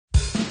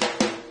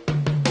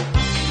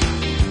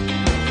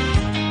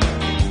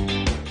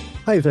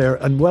Hi there,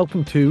 and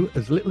welcome to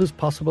As Little as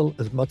Possible,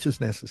 As Much as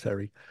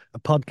Necessary, a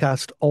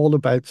podcast all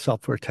about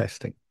software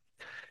testing.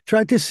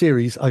 Throughout this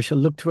series, I shall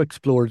look to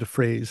explore the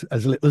phrase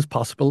as little as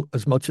possible,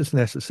 as much as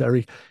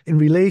necessary in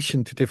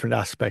relation to different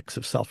aspects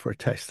of software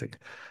testing.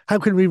 How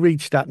can we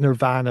reach that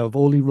nirvana of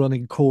only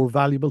running core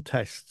valuable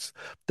tests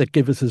that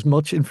give us as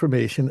much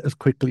information as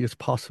quickly as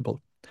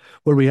possible?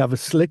 Where we have a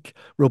slick,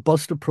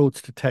 robust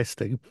approach to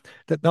testing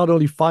that not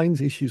only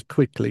finds issues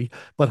quickly,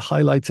 but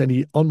highlights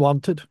any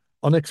unwanted,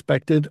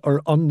 unexpected,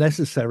 or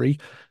unnecessary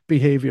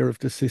behavior of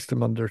the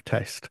system under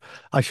test.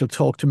 I shall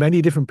talk to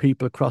many different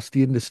people across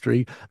the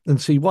industry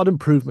and see what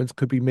improvements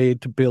could be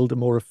made to build a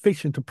more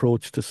efficient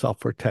approach to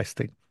software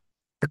testing.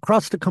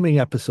 Across the coming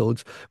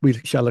episodes, we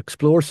shall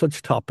explore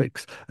such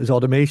topics as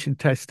automation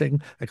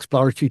testing,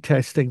 exploratory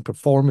testing,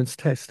 performance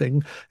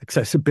testing,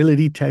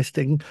 accessibility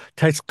testing,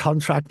 test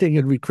contracting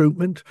and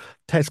recruitment,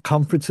 test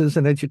conferences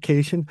and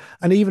education,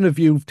 and even a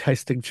view of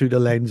testing through the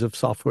lens of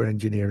software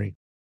engineering.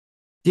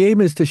 The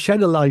aim is to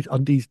shed a light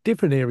on these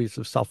different areas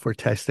of software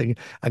testing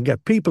and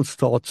get people's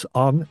thoughts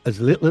on as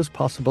little as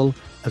possible,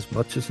 as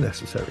much as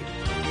necessary.